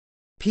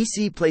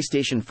PC,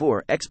 PlayStation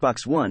 4,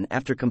 Xbox One.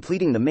 After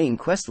completing the main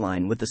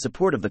questline with the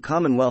support of the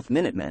Commonwealth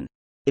Minutemen,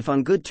 if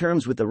on good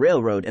terms with the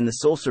railroad and the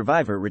sole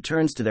survivor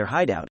returns to their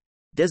hideout,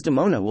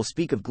 Desdemona will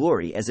speak of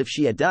Glory as if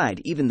she had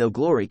died, even though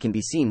Glory can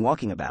be seen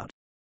walking about.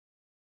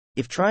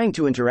 If trying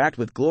to interact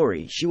with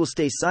Glory, she will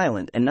stay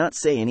silent and not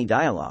say any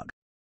dialogue.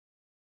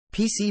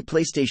 PC,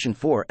 PlayStation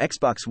 4,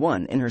 Xbox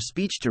One. In her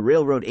speech to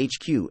Railroad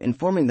HQ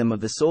informing them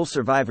of the sole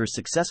survivor's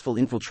successful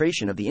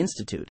infiltration of the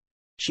Institute,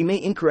 she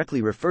may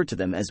incorrectly refer to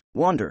them as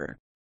Wanderer,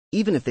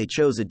 even if they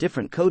chose a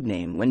different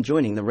codename when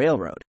joining the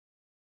railroad.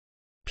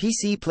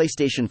 PC,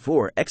 PlayStation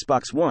 4,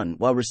 Xbox One.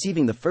 While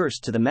receiving the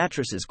first to the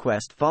mattresses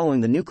quest following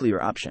the nuclear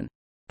option,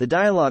 the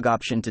dialogue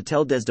option to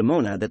tell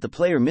Desdemona that the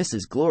player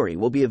misses Glory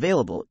will be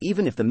available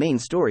even if the main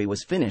story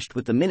was finished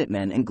with the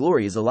Minutemen and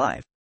Glory is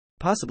alive,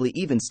 possibly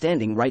even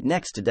standing right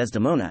next to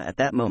Desdemona at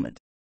that moment.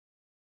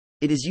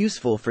 It is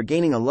useful for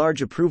gaining a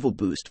large approval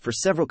boost for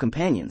several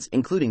companions,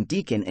 including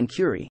Deacon and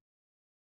Curie.